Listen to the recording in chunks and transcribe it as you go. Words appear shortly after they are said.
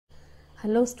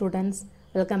Hello students,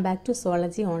 welcome back to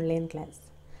zoology online class.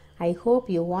 I hope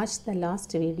you watched the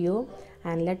last video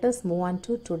and let us move on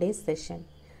to today's session.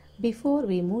 Before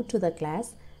we move to the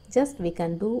class, just we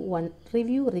can do one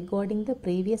review regarding the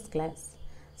previous class.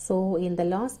 So in the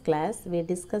last class, we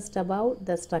discussed about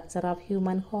the structure of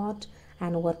human heart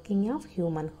and working of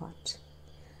human heart.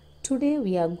 Today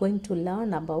we are going to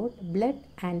learn about blood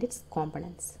and its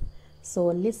components. So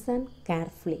listen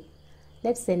carefully.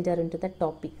 Let's enter into the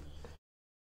topic.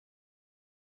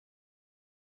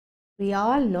 We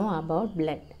all know about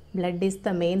blood. Blood is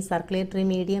the main circulatory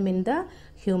medium in the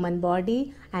human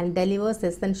body and delivers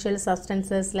essential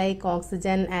substances like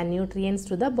oxygen and nutrients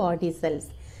to the body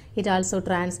cells. It also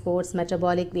transports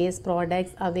metabolic waste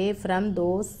products away from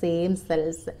those same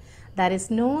cells. There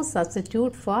is no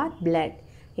substitute for blood.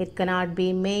 It cannot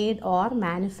be made or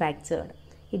manufactured.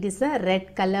 It is a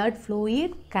red colored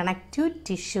fluid connective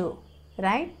tissue,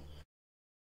 right?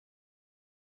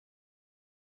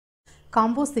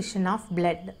 Composition of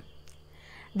blood.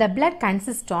 The blood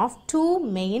consists of two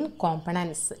main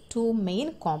components.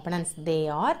 They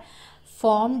are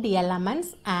formed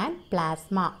elements and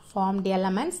plasma.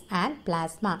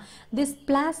 This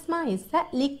plasma is the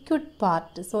liquid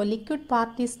part. So liquid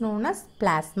part is known as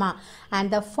plasma, and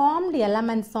the formed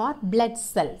elements are blood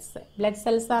cells. Blood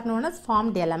cells are known as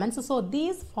formed elements. So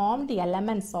these formed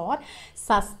elements are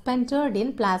suspended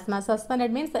in plasma.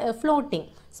 Suspended means floating.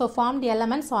 So formed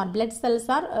elements or blood cells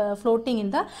are floating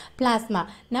in the plasma.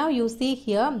 Now you see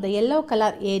here the yellow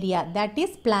color area, that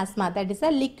is plasma, that is a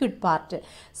liquid part.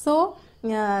 So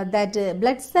that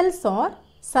blood cells are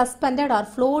suspended or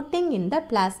floating in the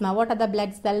plasma. What are the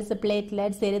blood cells?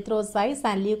 Platelets, erythrocytes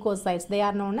and leukocytes. They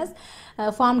are known as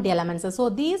formed elements. So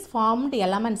these formed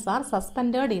elements are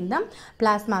suspended in the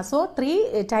plasma. So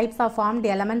three types of formed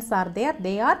elements are there.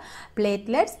 They are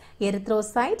platelets,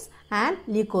 erythrocytes and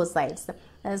leukocytes.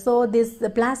 So this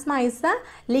plasma is a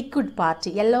liquid part.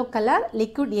 Yellow color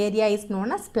liquid area is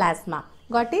known as plasma.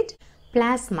 Got it?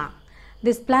 Plasma.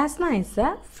 This plasma is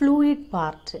a fluid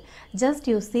part. Just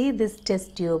you see this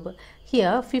test tube.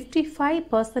 Here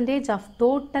 55% of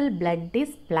total blood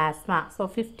is plasma. So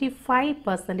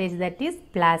 55% that is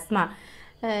plasma.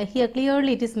 Here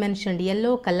clearly it is mentioned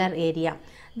yellow color area.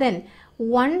 Then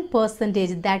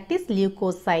 1% that is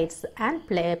leukocytes and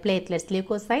platelets.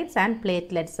 Leukocytes and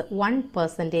platelets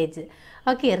 1%.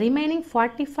 Okay, remaining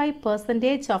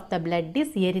 45% of the blood is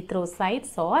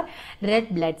erythrocytes or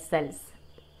red blood cells.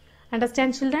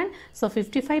 Understand children? So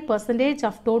 55%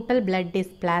 of total blood is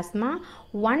plasma,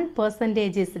 1%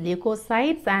 is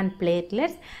leukocytes and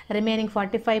platelets, remaining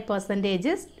 45%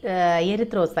 is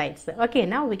erythrocytes. Okay,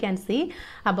 now we can see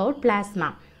about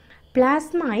plasma.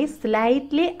 Plasma is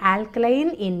slightly alkaline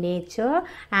in nature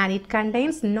and it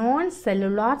contains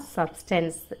non-cellular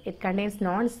substance.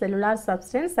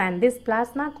 And this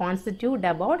plasma constitutes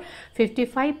about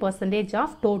 55%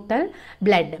 of total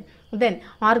blood. Then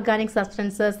organic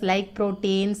substances like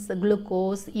proteins,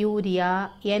 glucose,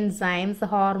 urea, enzymes,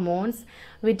 hormones,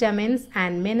 vitamins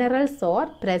and minerals are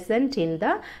present in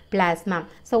the plasma.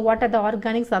 So what are the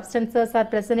organic substances are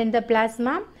present in the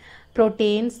plasma?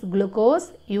 Proteins,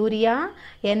 glucose, urea,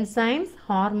 enzymes,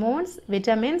 hormones,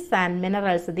 vitamins and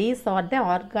minerals. These are the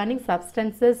organic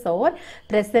substances are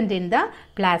present in the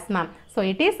plasma. So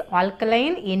it is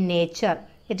alkaline in nature.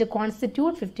 It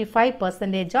constitutes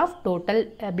 55% of total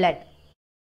blood.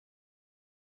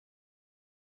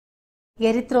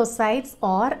 Erythrocytes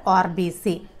or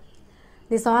RBC.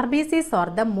 These RBCs are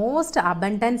the most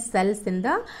abundant cells in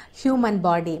the human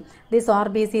body. These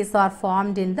RBCs are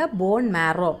formed in the bone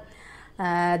marrow.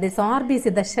 This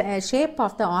RBC, the shape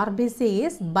of the RBC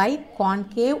is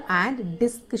biconcave and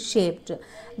disc shaped.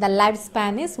 The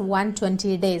lifespan is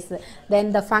 120 days.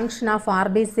 Then the function of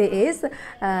RBC is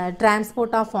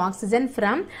transport of oxygen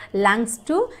from lungs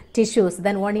to tissues.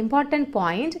 Then one important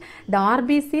point, the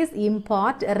RBCs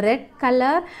impart red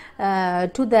color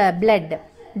to the blood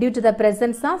due to the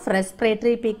presence of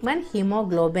respiratory pigment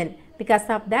hemoglobin. Because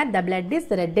of that, the blood is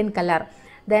red in color.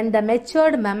 Then the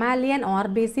matured mammalian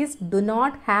RBCs do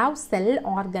not have cell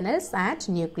organelles and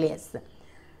nucleus.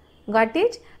 Got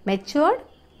it? Matured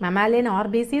mammalian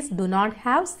RBCs do not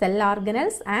have cell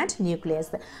organelles and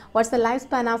nucleus. What's the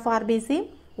lifespan of RBC?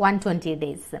 120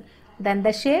 days. Then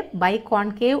the shape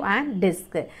biconcave and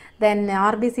disc. Then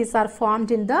RBCs are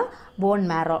formed in the bone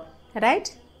marrow.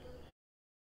 Right?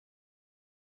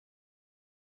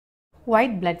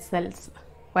 White blood cells.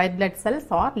 White blood cells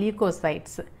or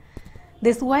leukocytes.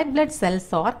 These white blood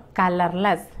cells are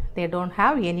colorless. They don't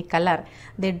have any color.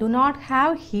 They do not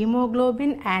have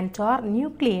hemoglobin and or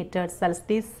nucleated cells.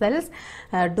 These cells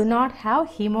do not have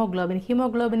hemoglobin.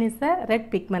 Hemoglobin is a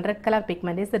red pigment, red color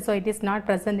pigment. So it is not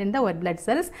present in the white blood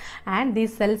cells, and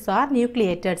these cells are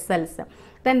nucleated cells.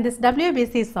 Then this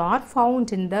WBCs are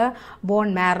found in the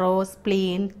bone marrow,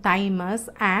 spleen, thymus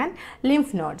and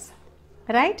lymph nodes.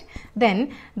 Right?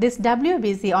 Then this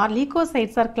WBC or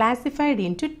leukocytes are classified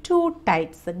into two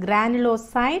types,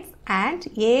 granulocytes and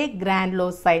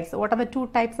agranulocytes. What are the two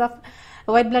types of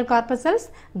white blood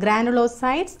corpuscles?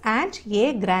 Granulocytes and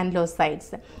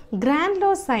agranulocytes.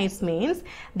 Granulocytes means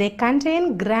they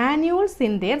contain granules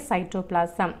in their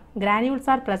cytoplasm. Granules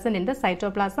are present in the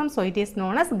cytoplasm, so it is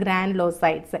known as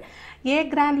granulocytes.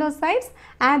 Agranulocytes,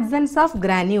 absence of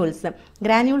granules.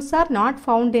 Granules are not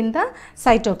found in the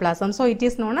cytoplasm, so it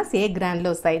is known as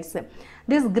agranulocytes.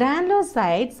 These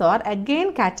granulocytes are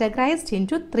again categorized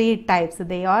into three types.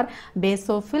 They are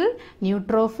basophil,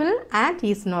 neutrophil and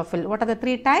eosinophil. What are the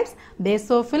three types?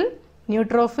 Basophil,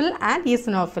 neutrophil and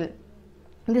eosinophil.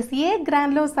 These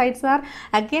agranulocytes are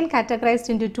again categorized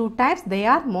into two types. They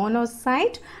are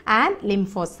monocyte and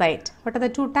lymphocyte. What are the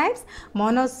two types?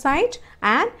 Monocyte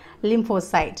and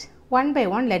lymphocyte. One by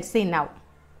one, let's see now.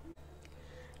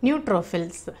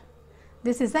 Neutrophils.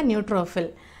 This is a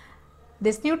neutrophil.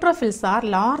 These neutrophils are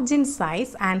large in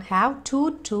size and have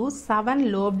 2 to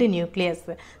 7 lobed nucleus.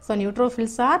 So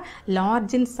neutrophils are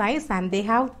large in size and they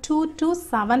have 2 to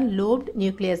 7 lobed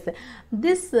nucleus.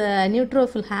 This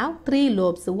neutrophil have 3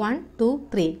 lobes, 1, 2,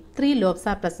 3. 3 lobes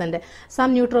are present.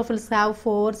 Some neutrophils have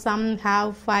 4, some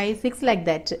have 5, 6 like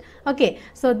that. Okay,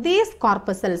 so these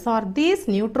corpuscles or these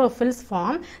neutrophils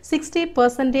form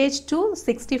 60% to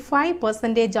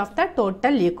 65% of the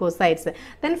total leukocytes.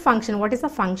 Then function, what is the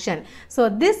function? So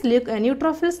this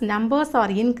neutrophils numbers are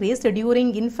increased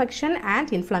during infection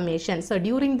and inflammation. So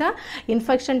during the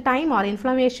infection time or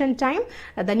inflammation time,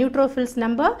 the neutrophils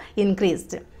number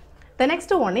increased. The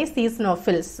next one is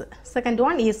eosinophils. Second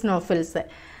one is eosinophils.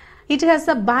 It has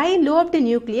a bilobed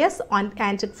nucleus and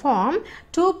form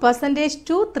 2%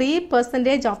 to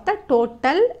 3% of the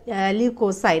total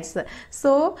leukocytes.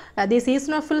 So these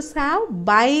eosinophils have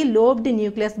bilobed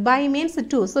nucleus. Bi means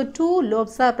 2. So 2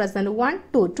 lobes are present. 1,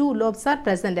 2. 2 lobes are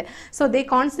present. So they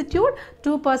constitute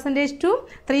 2% to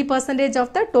 3%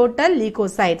 of the total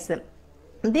leukocytes.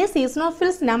 This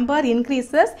eosinophils number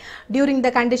increases during the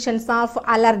conditions of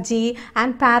allergy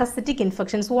and parasitic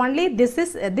infections. Only this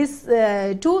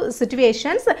two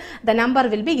situations the number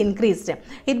will be increased.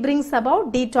 It brings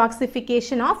about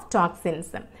detoxification of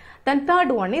toxins. Then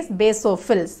third one is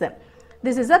basophils.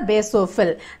 This is a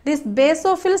basophil. These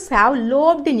basophils have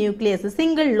lobed nucleus,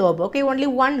 single lobe, okay, only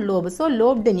one lobe. So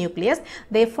lobed nucleus,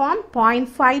 they form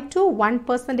 0.5 to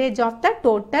 1% of the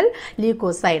total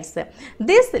leukocytes.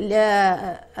 These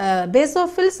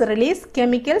basophils release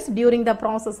chemicals during the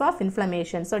process of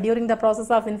inflammation. So during the process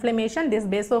of inflammation, these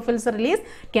basophils release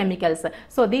chemicals.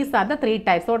 So these are the three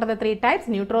types. What are the three types?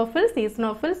 Neutrophils,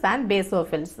 eosinophils and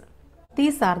basophils.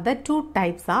 These are the two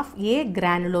types of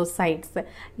agranulocytes.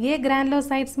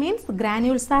 Agranulocytes means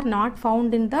granules are not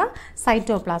found in the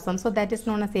cytoplasm. So that is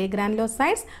known as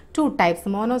agranulocytes. Two types,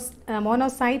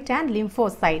 monocyte and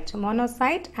lymphocyte.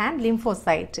 Monocyte and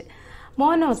lymphocyte.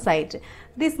 Monocyte.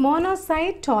 This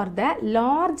monocyte are the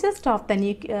largest of the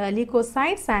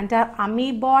leukocytes and are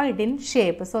amoeboid in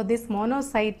shape. So this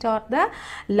monocyte are the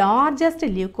largest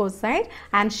leukocyte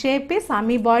and shape is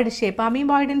amoeboid shape.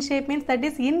 Amoeboid in shape means that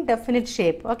is indefinite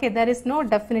shape. Okay, there is no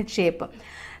definite shape.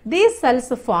 These cells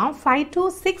form 5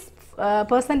 to 6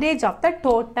 percentage of the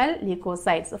total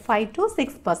leukocytes. 5 to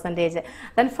 6%.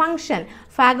 Then function,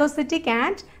 phagocytic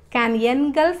and can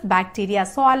engulf bacteria,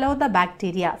 swallow the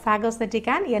bacteria. Phagocytic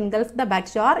can engulf the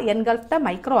bacteria or engulf the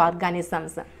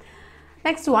microorganisms.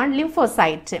 Next one,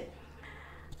 lymphocyte.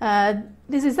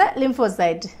 This is a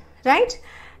lymphocyte, right?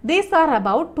 These are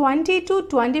about 20 to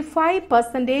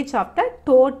 25% of the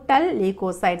total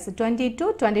leukocytes. 20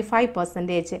 to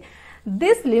 25%.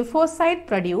 This lymphocyte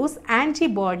produce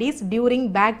antibodies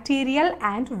during bacterial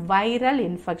and viral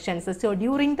infections. So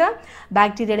during the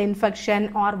bacterial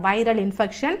infection or viral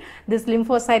infection, this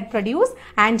lymphocyte produce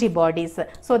antibodies.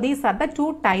 So these are the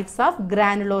two types of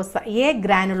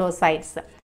agranulocytes.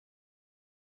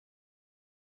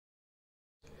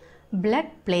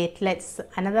 Blood platelets,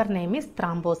 another name is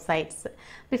thrombocytes.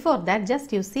 Before that,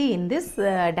 just you see in this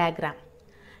diagram.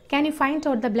 Can you find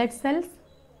out the blood cells?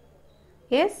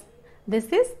 Yes.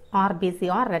 This is RBC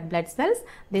or red blood cells.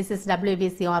 This is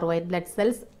WBC or white blood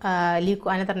cells.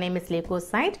 Another name is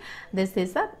leukocyte. This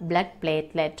is a blood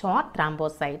platelet or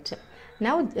thrombocyte.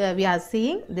 Now we are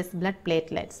seeing this blood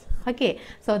platelets. Okay,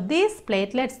 so these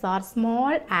platelets are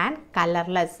small and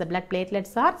colorless. Blood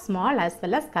platelets are small as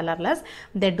well as colorless.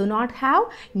 They do not have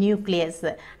nucleus,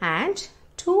 and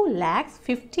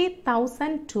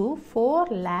 2,50,000 to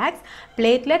 4,00,000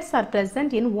 platelets are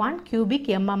present in 1 cubic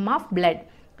mm of blood.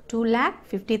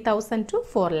 2,50,000 to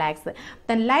 4,00,000.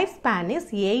 Then lifespan is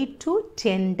 8 to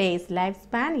 10 days.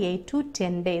 Lifespan 8 to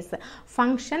 10 days.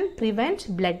 Function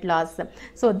prevent blood loss.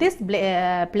 So this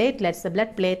blood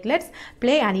platelets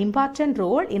play an important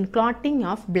role in clotting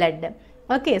of blood.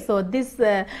 Okay, so this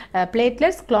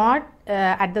platelets clot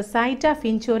at the site of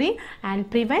injury and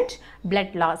prevent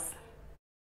blood loss.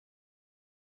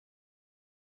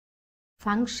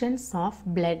 Functions of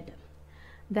blood.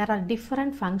 There are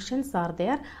different functions are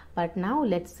there, but now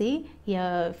let's see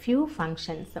a few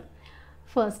functions.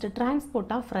 First, transport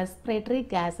of respiratory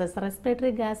gases.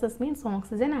 Respiratory gases means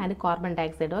oxygen and carbon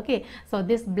dioxide. Okay, so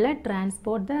this blood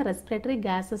transport the respiratory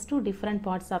gases to different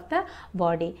parts of the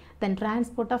body. Then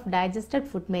transport of digested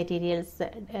food materials.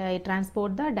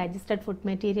 Transport the digested food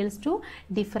materials to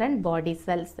different body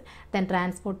cells. Then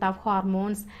transport of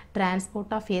hormones.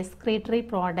 Transport of excretory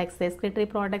products. Excretory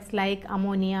products like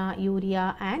ammonia,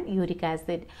 urea, and uric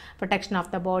acid. Protection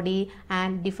of the body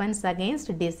and defense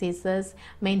against diseases.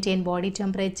 Maintain body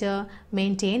temperature,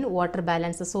 maintain water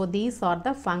balance. So these are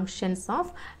the functions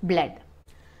of blood.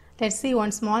 Let's see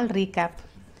one small recap.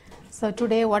 So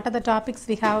today what are the topics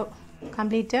we have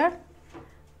completed?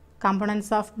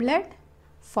 Components of blood,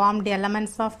 formed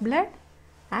elements of blood,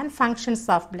 and functions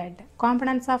of blood.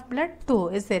 Components of blood, two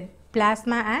is it?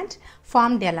 Plasma and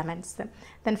formed elements.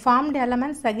 Then formed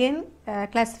elements again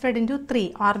classified into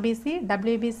three: RBC,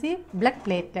 WBC, blood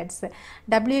platelets.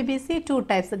 WBC two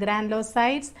types: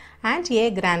 granulocytes and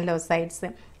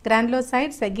agranulocytes.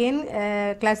 Granulocytes again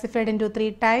classified into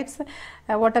three types.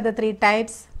 What are the three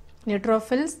types?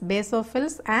 Neutrophils,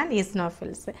 basophils, and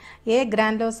eosinophils.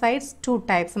 Agranulocytes two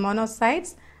types: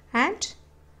 monocytes and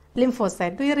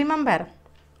lymphocytes. Do you remember?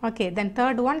 Okay, then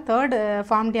third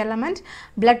formed element,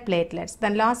 blood platelets.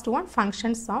 Then last one,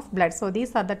 functions of blood. So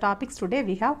these are the topics today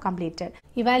we have completed.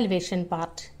 Evaluation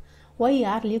part. Why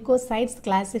are leukocytes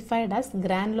classified as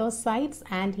granulocytes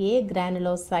and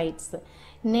agranulocytes?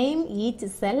 Name each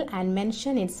cell and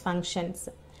mention its functions.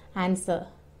 Answer.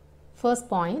 First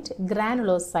point,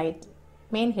 granulocyte.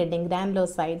 Main heading,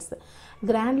 granulocytes.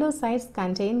 Granulocytes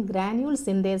contain granules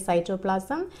in their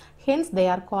cytoplasm, hence they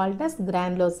are called as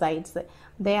granulocytes.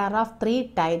 They are of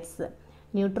three types: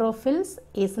 neutrophils,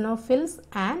 eosinophils,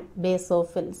 and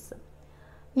basophils.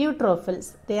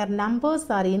 Neutrophils, their numbers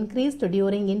are increased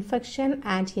during infection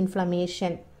and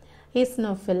inflammation.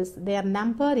 Eosinophils, their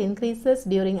number increases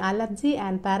during allergy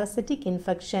and parasitic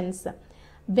infections.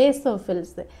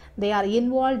 Basophils, they are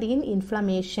involved in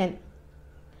inflammation.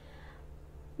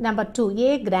 Number 2,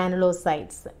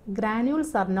 agranulocytes.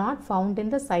 Granules are not found in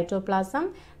the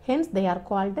cytoplasm, hence they are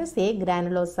called as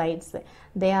agranulocytes.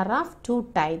 They are of two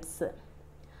types: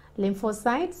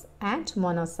 lymphocytes and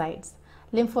monocytes.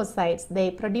 Lymphocytes, they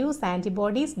produce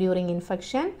antibodies during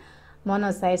infection.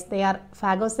 Monocytes, they are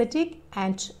phagocytic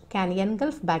and can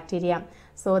engulf bacteria.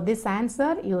 So this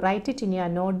answer, you write it in your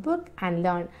notebook and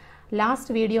learn. Last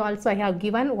video also I have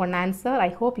given one answer. I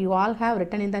hope you all have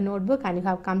written in the notebook and you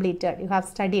have completed, you have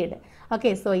studied.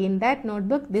 Okay, so in that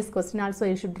notebook, this question also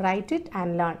you should write it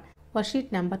and learn.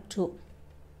 Worksheet number 2.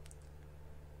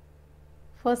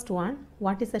 First one,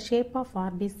 what is the shape of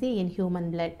RBC in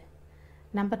human blood?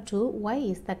 Number 2, why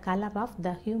is the color of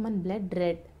the human blood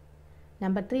red?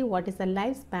 Number 3, what is the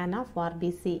lifespan of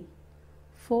RBC?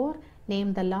 4,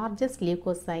 name the largest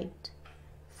leukocyte.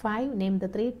 5, name the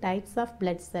three types of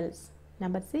blood cells.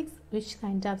 Number 6, which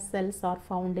kind of cells are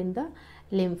found in the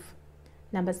lymph?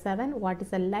 Number 7, what is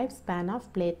the lifespan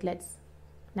of platelets?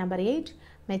 Number 8,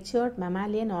 matured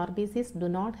mammalian RBCs do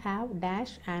not have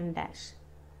dash and dash.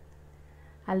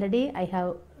 Already I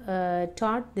have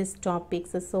taught these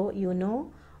topics, so you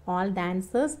know all the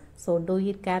answers. So do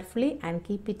it carefully and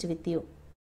keep it with you.